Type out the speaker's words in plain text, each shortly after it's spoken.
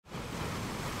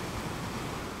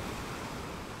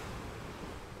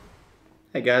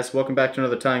Hey guys, welcome back to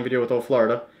another tying video with Old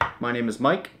Florida. My name is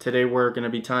Mike. Today we're going to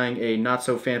be tying a not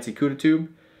so fancy Cuda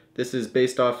tube. This is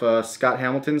based off Scott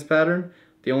Hamilton's pattern.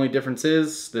 The only difference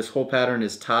is this whole pattern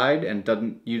is tied and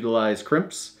doesn't utilize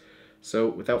crimps. So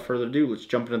without further ado, let's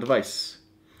jump into the vise.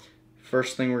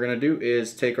 First thing we're going to do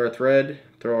is take our thread,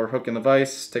 throw our hook in the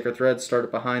vise, take our thread, start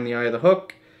it behind the eye of the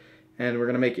hook, and we're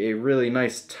going to make a really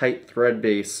nice tight thread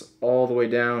base all the way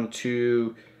down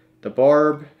to the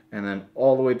barb and then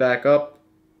all the way back up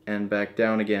and back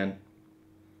down again.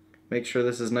 Make sure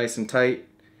this is nice and tight.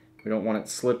 We don't want it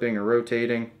slipping or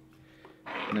rotating.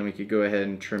 And then we could go ahead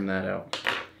and trim that out.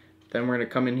 Then we're going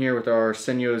to come in here with our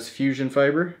Senyo's fusion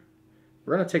fiber.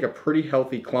 We're going to take a pretty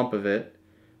healthy clump of it.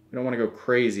 We don't want to go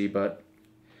crazy, but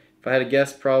if I had to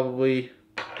guess, probably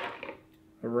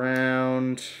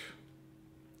around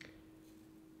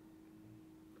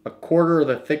a quarter of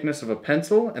the thickness of a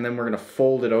pencil, and then we're going to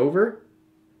fold it over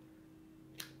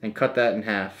and cut that in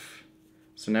half.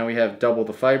 So now we have double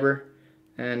the fiber,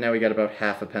 and now we got about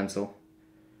half a pencil.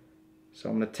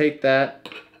 So I'm going to take that,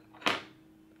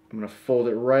 I'm going to fold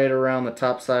it right around the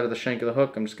top side of the shank of the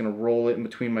hook. I'm just going to roll it in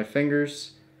between my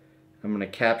fingers. I'm going to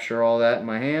capture all that in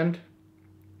my hand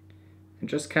and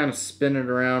just kind of spin it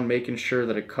around, making sure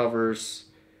that it covers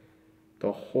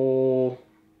the whole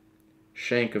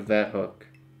shank of that hook.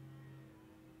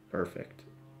 Perfect.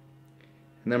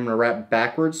 And then I'm going to wrap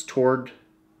backwards toward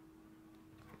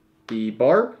the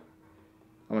barb.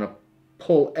 I'm going to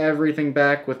pull everything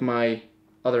back with my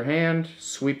other hand,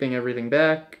 sweeping everything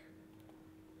back,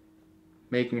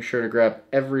 making sure to grab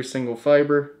every single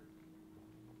fiber,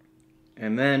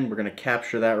 and then we're going to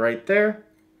capture that right there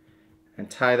and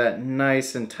tie that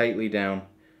nice and tightly down.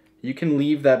 You can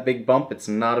leave that big bump, it's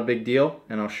not a big deal,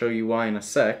 and I'll show you why in a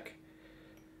sec,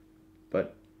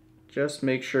 but just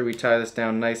make sure we tie this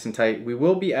down nice and tight. We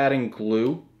will be adding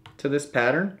glue to this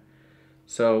pattern,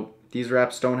 so these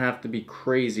wraps don't have to be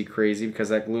crazy because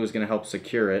that glue is going to help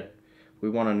secure it. We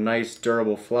want a nice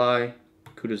durable fly.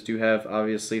 Cudas do have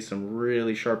obviously some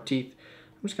really sharp teeth.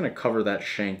 I'm just going to cover that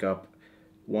shank up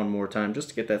one more time just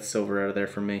to get that silver out of there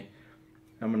for me.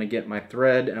 I'm going to get my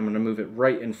thread, I'm going to move it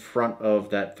right in front of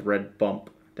that thread bump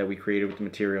that we created with the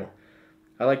material.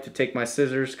 I like to take my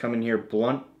scissors, come in here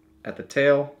blunt at the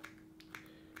tail,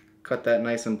 cut that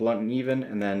nice and blunt and even,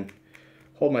 and then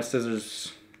hold my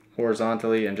scissors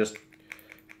horizontally and just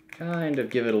kind of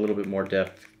give it a little bit more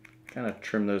depth. Kind of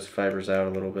trim those fibers out a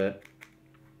little bit.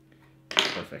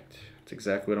 Perfect. That's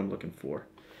exactly what I'm looking for.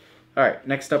 Alright,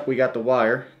 next up we got the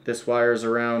wire. This wire is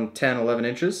around 10-11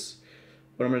 inches.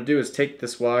 What I'm going to do is take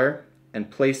this wire and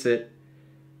place it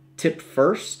tip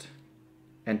first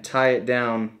and tie it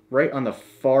down right on the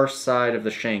far side of the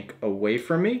shank away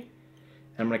from me.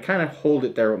 And I'm going to kind of hold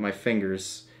it there with my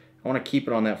fingers. I want to keep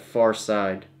it on that far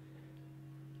side.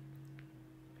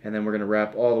 And then we're going to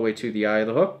wrap all the way to the eye of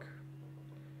the hook.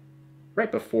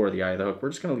 Right before the eye of the hook.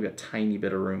 We're just going to leave a tiny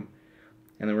bit of room.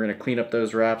 And then we're going to clean up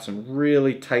those wraps and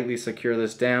really tightly secure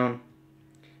this down.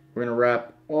 We're going to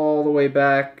wrap all the way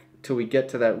back till we get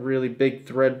to that really big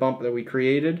thread bump that we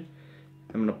created.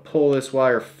 I'm going to pull this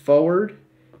wire forward,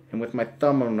 and with my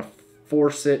thumb I'm going to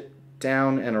force it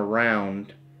down and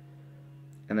around.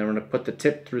 And then we're going to put the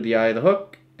tip through the eye of the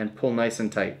hook and pull nice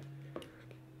and tight.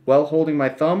 While holding my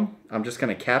thumb, I'm just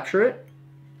going to capture it,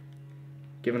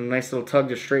 give it a nice little tug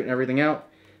to straighten everything out,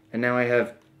 and now I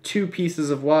have two pieces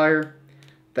of wire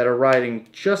that are riding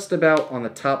just about on the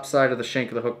top side of the shank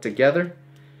of the hook together,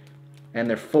 and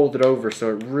they're folded over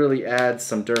so it really adds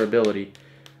some durability.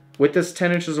 With this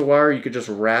 10 inches of wire you could just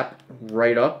wrap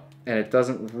right up and it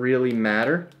doesn't really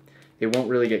matter. It won't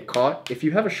really get caught. If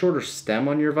you have a shorter stem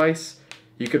on your vise,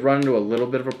 you could run into a little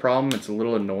bit of a problem. It's a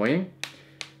little annoying,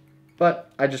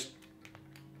 but I just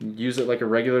use it like a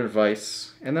regular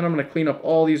vise. And then I'm going to clean up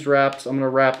all these wraps. I'm going to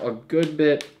wrap a good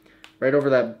bit right over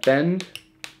that bend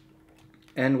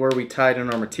and where we tied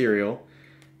in our material.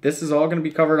 This is all going to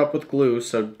be covered up with glue,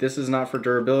 so this is not for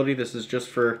durability, this is just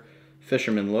for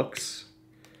fisherman looks.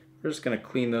 We're just going to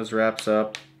clean those wraps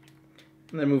up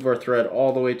and then move our thread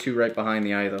all the way to right behind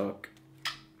the eye of the hook.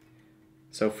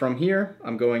 So from here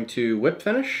I'm going to whip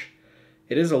finish.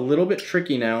 It is a little bit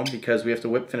tricky now because we have to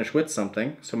whip finish with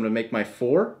something, so I'm going to make my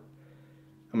 4.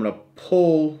 I'm going to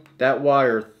pull that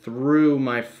wire through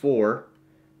my 4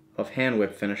 of hand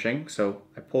whip finishing. So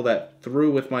I pull that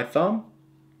through with my thumb,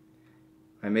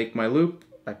 I make my loop,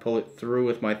 I pull it through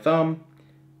with my thumb,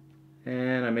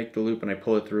 and I make the loop and I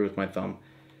pull it through with my thumb.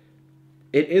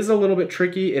 It is a little bit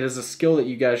tricky. It is a skill that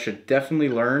you guys should definitely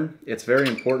learn. It's very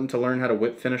important to learn how to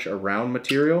whip finish around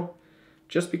material.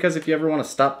 Just because if you ever want to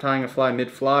stop tying a fly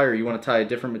mid-fly or you want to tie a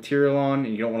different material on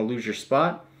and you don't want to lose your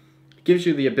spot, It gives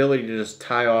you the ability to just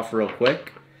tie off real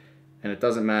quick, and it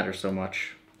doesn't matter so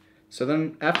much. So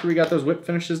then after we got those whip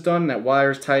finishes done, that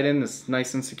wire's tied in, it's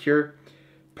nice and secure.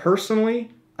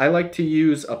 Personally, I like to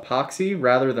use epoxy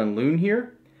rather than Loon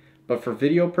here, but for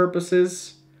video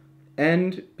purposes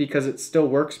and because it still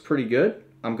works pretty good,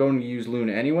 I'm going to use Loon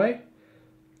anyway.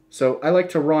 So I like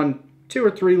to run 2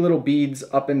 or 3 little beads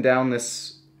up and down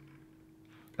this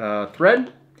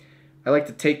thread. I like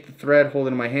to take the thread, hold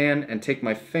it in my hand, and take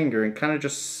my finger and kind of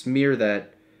just smear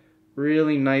that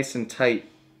really nice and tight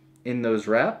in those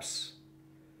wraps,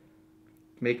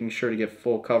 making sure to get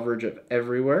full coverage of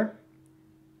everywhere.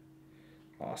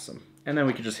 Awesome. And then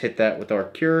we can just hit that with our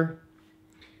cure.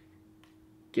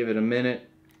 Give it a minute,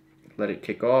 let it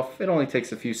kick off. It only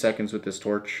takes a few seconds with this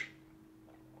torch.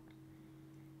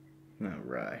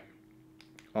 Alright.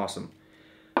 Awesome.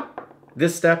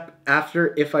 This step,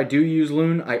 after, if I do use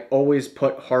Loon, I always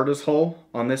put hardest hole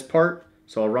on this part.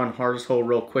 So I'll run hardest hole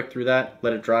real quick through that,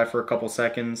 let it dry for a couple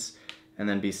seconds, and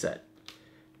then be set.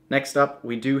 Next up,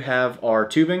 we do have our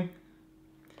tubing.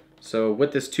 So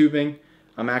with this tubing,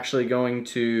 I'm actually going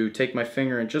to take my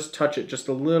finger and just touch it just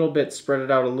a little bit, spread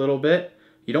it out a little bit.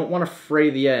 You don't want to fray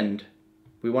the end.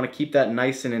 We want to keep that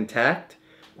nice and intact.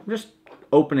 I'm just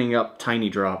opening up tiny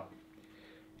drop.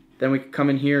 Then we can come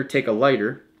in here, take a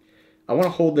lighter. I want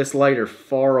to hold this lighter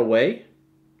far away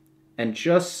and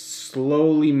just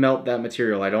slowly melt that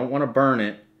material. I don't want to burn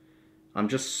it. I'm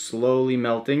just slowly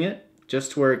melting it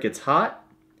just to where it gets hot.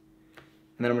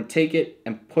 And then I'm going to take it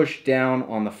and push down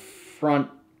on the front,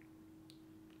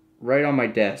 right on my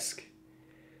desk.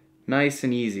 Nice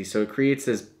and easy. So it creates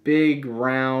this big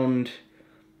round,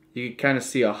 you can kind of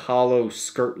see a hollow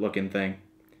skirt looking thing.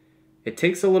 It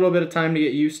takes a little bit of time to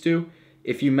get used to.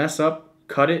 If you mess up,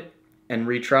 cut it and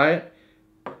retry it.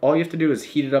 All you have to do is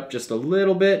heat it up just a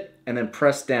little bit and then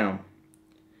press down.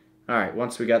 Alright,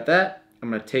 once we got that, I'm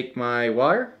going to take my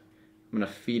wire, I'm going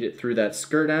to feed it through that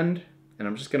skirt end, and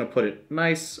I'm just going to put it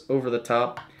nice over the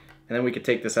top, and then we can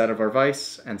take this out of our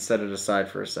vise and set it aside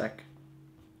for a sec.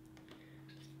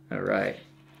 Alright,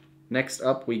 next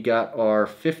up we got our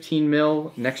 15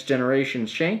 mil next generation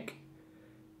shank,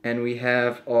 and we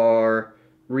have our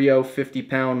Rio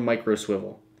 50-pound micro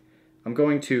swivel. I'm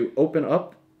going to open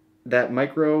up that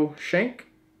micro shank,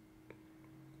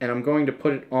 and I'm going to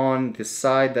put it on the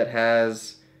side that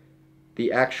has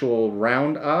the actual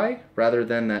round eye rather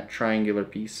than that triangular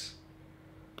piece.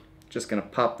 Just going to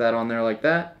pop that on there like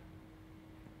that.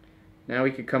 Now we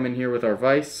can come in here with our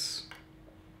vise,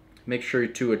 make sure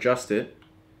to adjust it,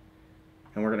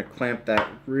 and we're going to clamp that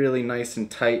really nice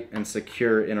and tight and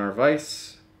secure in our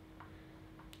vise.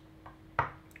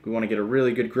 We want to get a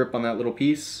really good grip on that little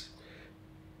piece.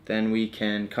 Then we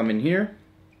can come in here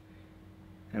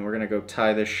and we're going to go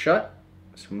tie this shut.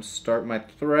 So I'm going to start my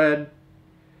thread,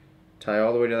 tie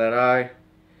all the way to that eye.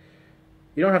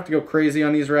 You don't have to go crazy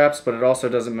on these wraps, but it also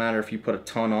doesn't matter if you put a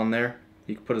ton on there.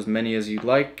 You can put as many as you'd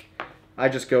like. I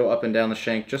just go up and down the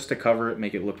shank just to cover it,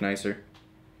 make it look nicer.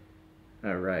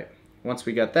 Alright, once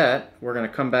we got that, we're going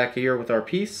to come back here with our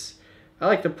piece. I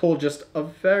like to pull just a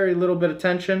very little bit of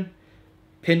tension,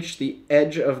 pinch the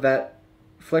edge of that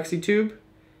flexi tube,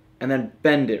 and then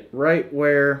bend it right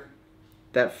where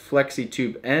that flexi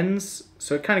tube ends.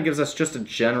 So it kind of gives us just a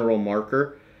general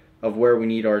marker of where we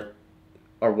need our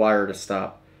wire to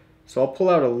stop. So I'll pull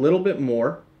out a little bit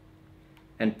more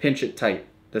and pinch it tight,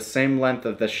 the same length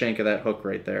of the shank of that hook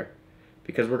right there,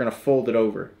 because we're going to fold it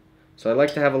over. So I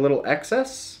like to have a little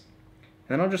excess,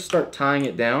 and then I'll just start tying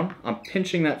it down. I'm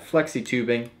pinching that flexi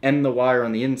tubing and the wire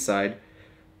on the inside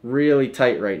really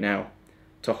tight right now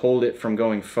to hold it from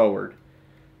going forward.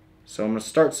 So I'm going to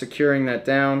start securing that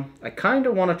down. I kind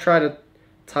of want to try to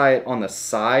tie it on the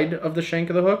side of the shank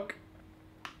of the hook.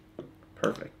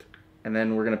 Perfect. And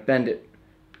then we're going to bend it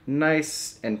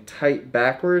nice and tight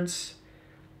backwards.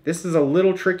 This is a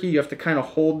little tricky. You have to kind of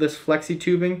hold this flexi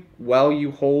tubing while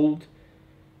you hold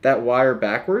that wire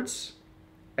backwards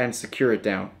and secure it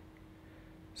down.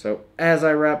 So as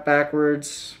I wrap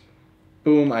backwards,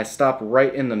 boom, I stop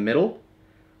right in the middle.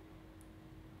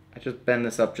 I just bend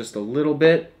this up just a little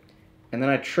bit, and then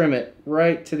I trim it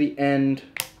right to the end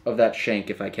of that shank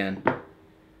if I can.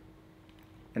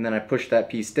 And then I push that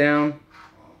piece down,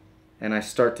 and I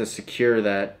start to secure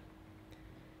that.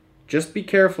 Just be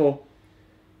careful.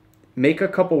 Make a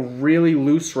couple really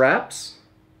loose wraps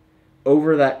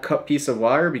over that cut piece of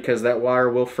wire, because that wire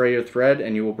will fray your thread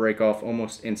and you will break off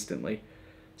almost instantly.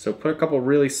 So put a couple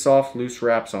really soft, loose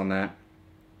wraps on that.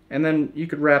 And then you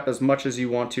could wrap as much as you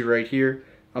want to right here.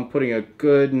 I'm putting a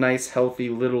good, nice, healthy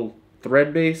little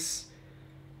thread base,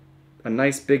 a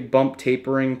nice big bump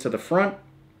tapering to the front,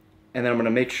 and then I'm going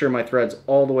to make sure my thread's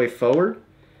all the way forward.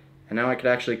 And now I could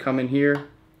actually come in here,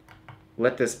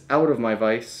 let this out of my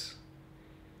vise,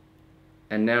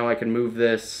 and now I can move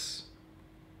this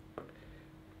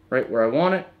right where I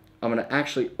want it. I'm going to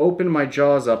actually open my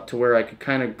jaws up to where I could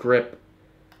kind of grip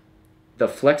the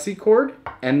flexi cord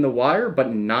and the wire,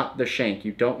 but not the shank.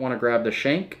 You don't want to grab the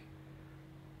shank.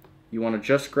 You want to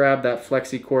just grab that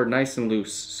flexi cord nice and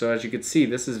loose. So as you can see,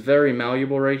 this is very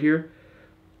malleable right here,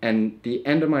 and the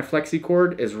end of my flexi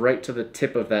cord is right to the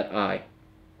tip of that eye.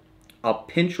 I'll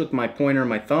pinch with my pointer and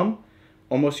my thumb,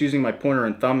 almost using my pointer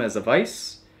and thumb as a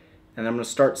vise, and I'm going to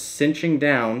start cinching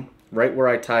down right where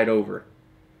I tied over.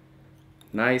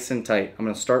 Nice and tight. I'm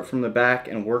going to start from the back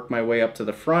and work my way up to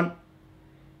the front.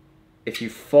 If you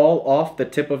fall off the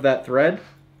tip of that thread,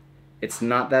 it's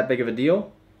not that big of a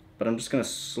deal, but I'm just going to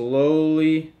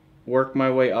slowly work my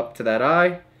way up to that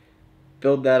eye,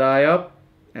 build that eye up,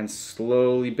 and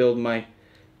slowly build my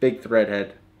big thread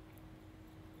head.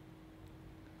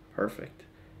 Perfect.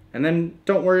 And then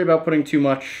don't worry about putting too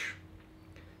much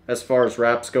as far as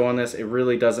wraps go on this. It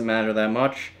really doesn't matter that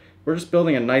much. We're just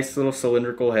building a nice little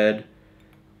cylindrical head,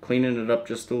 cleaning it up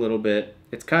just a little bit.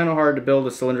 It's kind of hard to build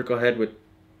a cylindrical head with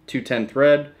 210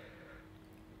 thread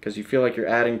because you feel like you're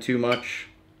adding too much,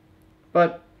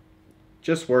 but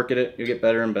just work at it. You'll get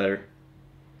better and better.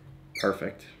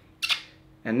 Perfect.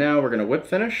 And now we're going to whip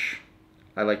finish.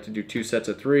 I like to do 2 sets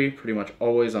of 3 pretty much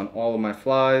always on all of my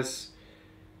flies.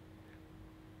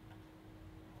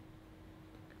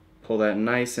 Pull that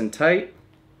nice and tight,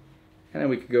 and then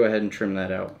we could go ahead and trim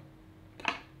that out.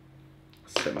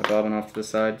 Set my bobbin off to the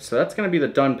side. So that's going to be the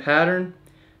done pattern.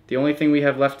 The only thing we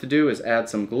have left to do is add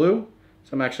some glue.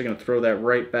 So I'm actually going to throw that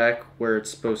right back where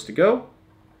it's supposed to go.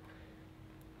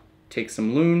 Take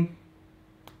some loon,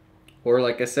 or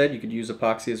like I said, you could use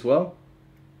epoxy as well.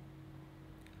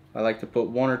 I like to put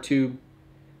 1 or 2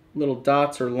 little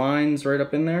dots or lines right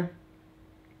up in there.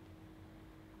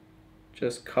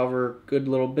 Just cover a good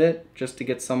little bit just to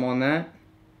get some on that.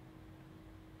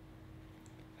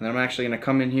 And then I'm actually going to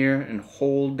come in here and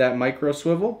hold that micro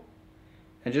swivel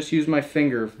and just use my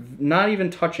finger, not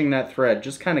even touching that thread,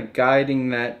 just kind of guiding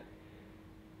that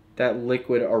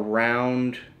liquid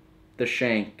around the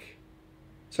shank.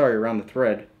 Sorry, around the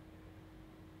thread.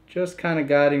 Just kind of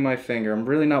guiding my finger. I'm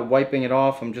really not wiping it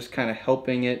off, I'm just kind of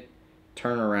helping it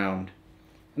turn around.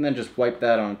 And then just wipe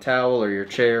that on a towel or your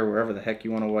chair, wherever the heck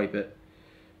you want to wipe it.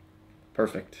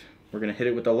 Perfect. We're going to hit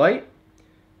it with the light,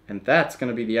 and that's going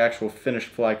to be the actual finished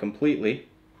fly completely.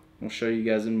 I'll show you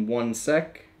guys in 1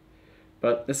 sec.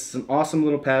 But this is an awesome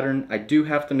little pattern. I do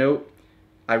have to note,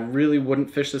 I really wouldn't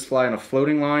fish this fly on a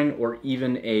floating line or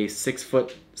even a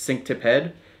 6-foot sink tip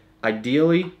head.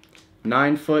 Ideally,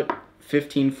 9 foot,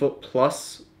 15 foot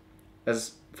plus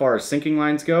as far as sinking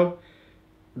lines go.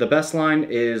 The best line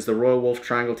is the Royal Wolf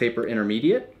Triangle Taper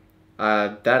Intermediate.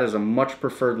 That is a much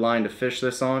preferred line to fish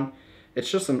this on. It's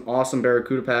just an awesome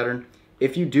Barracuda pattern.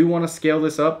 If you do want to scale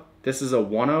this up, this is a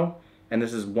 1/0, and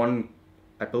this is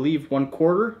I believe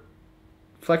 1/4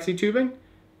 flexi tubing.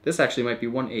 This actually might be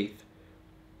 1/8.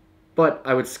 But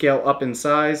I would scale up in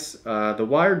size. The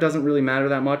wire doesn't really matter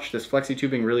that much. This flexi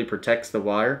tubing really protects the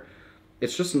wire.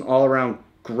 It's just an all-around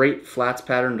great flats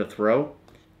pattern to throw.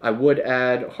 I would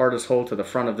add hardest hole to the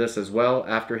front of this as well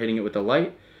after hitting it with the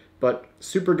light, but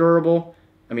super durable.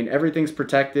 I mean, everything's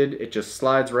protected. It just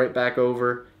slides right back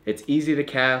over. It's easy to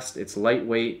cast. It's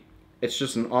lightweight. It's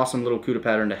just an awesome little Cuda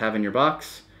pattern to have in your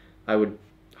box. I would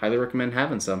highly recommend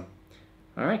having some.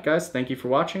 Alright guys, thank you for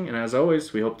watching, and as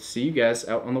always, we hope to see you guys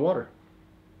out on the water.